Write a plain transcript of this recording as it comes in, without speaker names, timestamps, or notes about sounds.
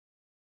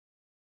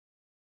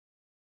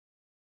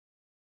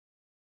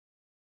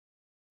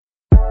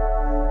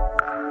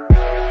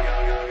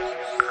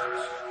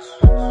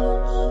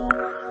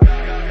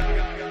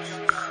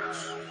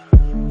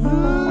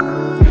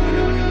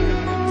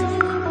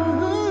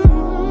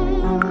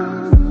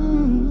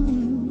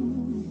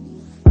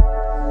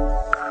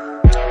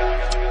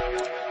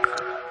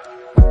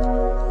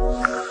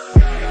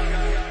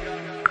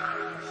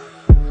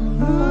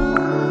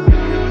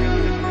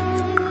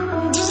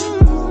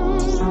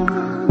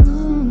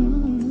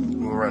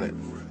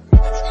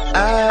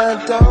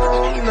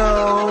don't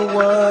know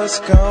what's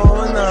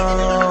going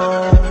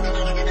on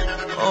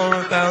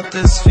about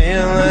this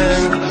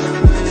feeling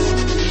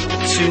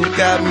that you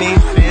got me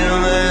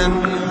feeling.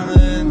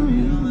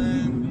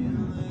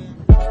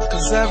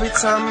 Cause every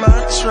time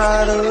I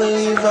try to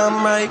leave,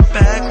 I'm right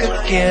back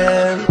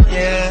again,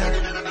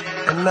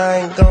 yeah. And I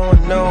ain't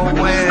going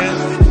nowhere.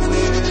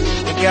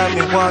 You got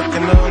me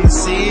walking on the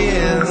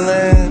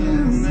ceiling.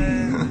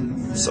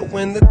 So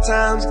when the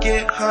times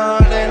get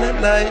hard and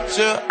at night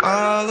you're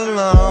all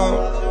alone,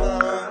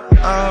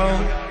 oh,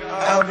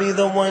 I'll be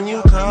the one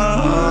you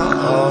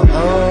call.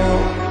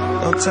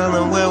 No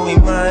telling where we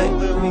might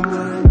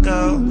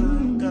go.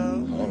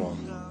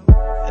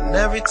 And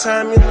every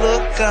time you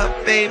look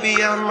up,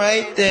 baby, I'm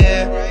right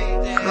there,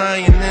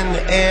 flying in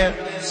the air.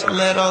 So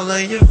let all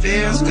of your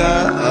fears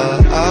go.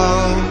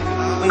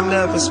 We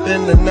never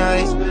spend the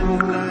night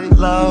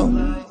low.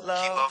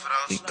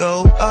 We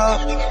go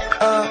up,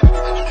 up,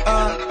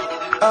 up,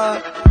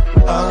 up,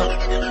 up,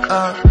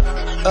 up,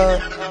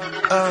 up.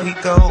 We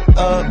go up,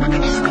 up,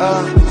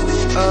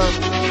 up,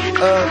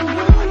 up,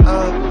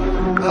 up,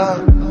 up,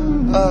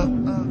 up,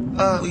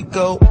 up. We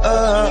go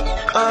up,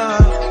 up,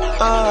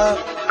 up, up,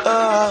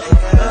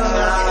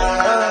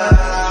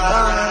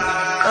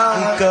 up.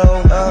 We go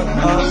up, up,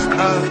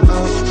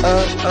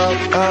 up, up,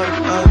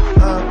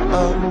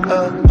 up,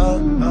 up,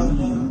 up,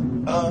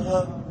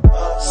 up.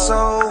 So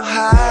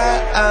high,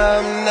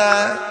 I'm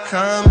not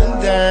coming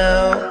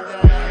down.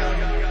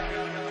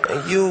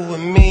 And you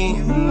and me,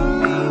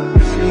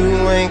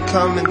 you ain't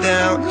coming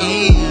down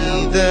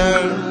either.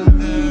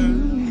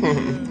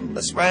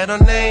 Let's write our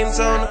names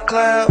on the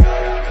cloud,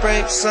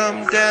 break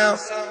something down,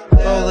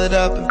 roll it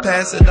up and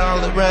pass it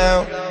all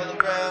around.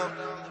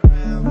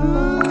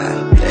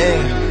 God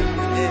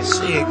damn,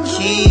 she a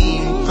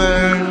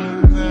keeper,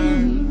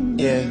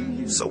 yeah.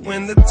 So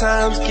when the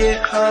times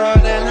get hard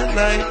and at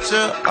night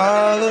you're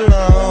all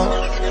alone,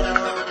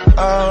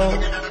 oh,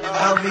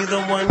 I'll be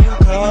the one you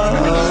call.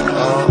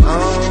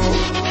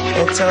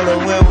 No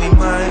telling where we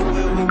might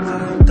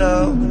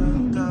go.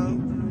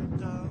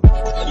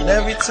 And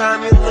every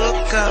time you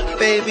look up,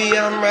 baby,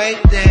 I'm right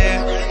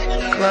there,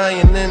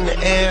 flying in the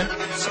air.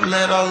 So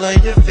let all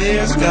of your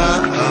fears go.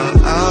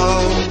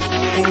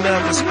 We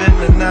never spend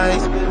the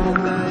night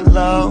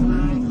low.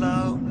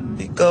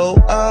 We go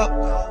up,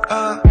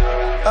 up,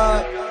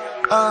 up,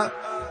 up,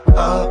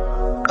 up,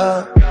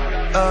 up,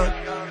 up,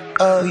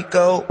 up. We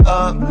go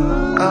up,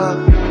 up,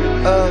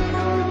 up,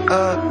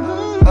 up,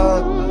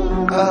 up,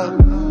 up,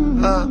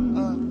 up,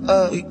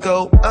 up. We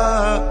go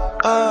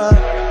up, up,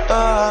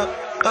 up,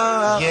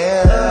 up,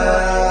 yeah.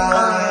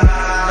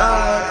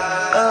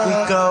 We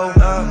go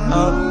up,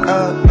 up,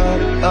 up,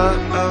 up, up,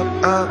 up,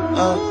 up,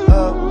 up,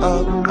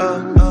 up, up,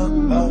 up,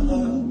 up.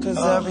 Cause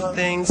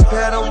everything's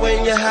better when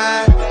you're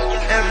high.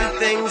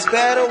 Everything's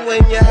better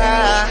when you're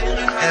high.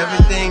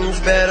 Everything's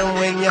better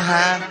when you're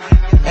high.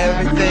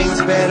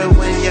 Everything's better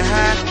when you're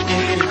high.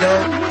 If you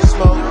don't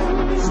smoke,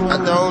 I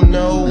don't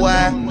know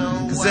why.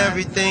 Cause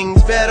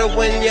everything's better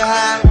when you're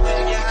high.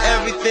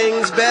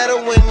 Everything's better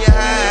when you're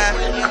high.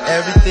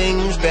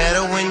 Everything's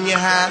better when you're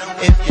high.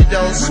 If you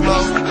don't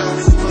smoke,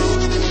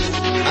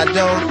 I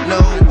don't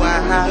know why.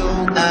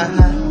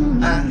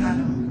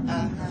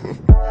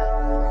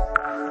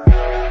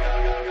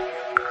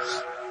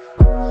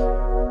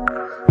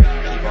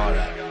 Keep all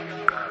that.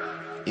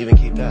 Even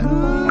keep that.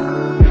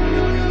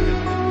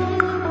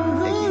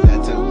 And keep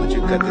that too, but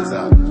you cut this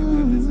out.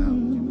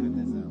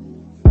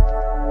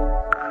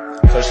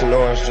 Kush and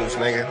orange juice,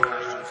 nigga.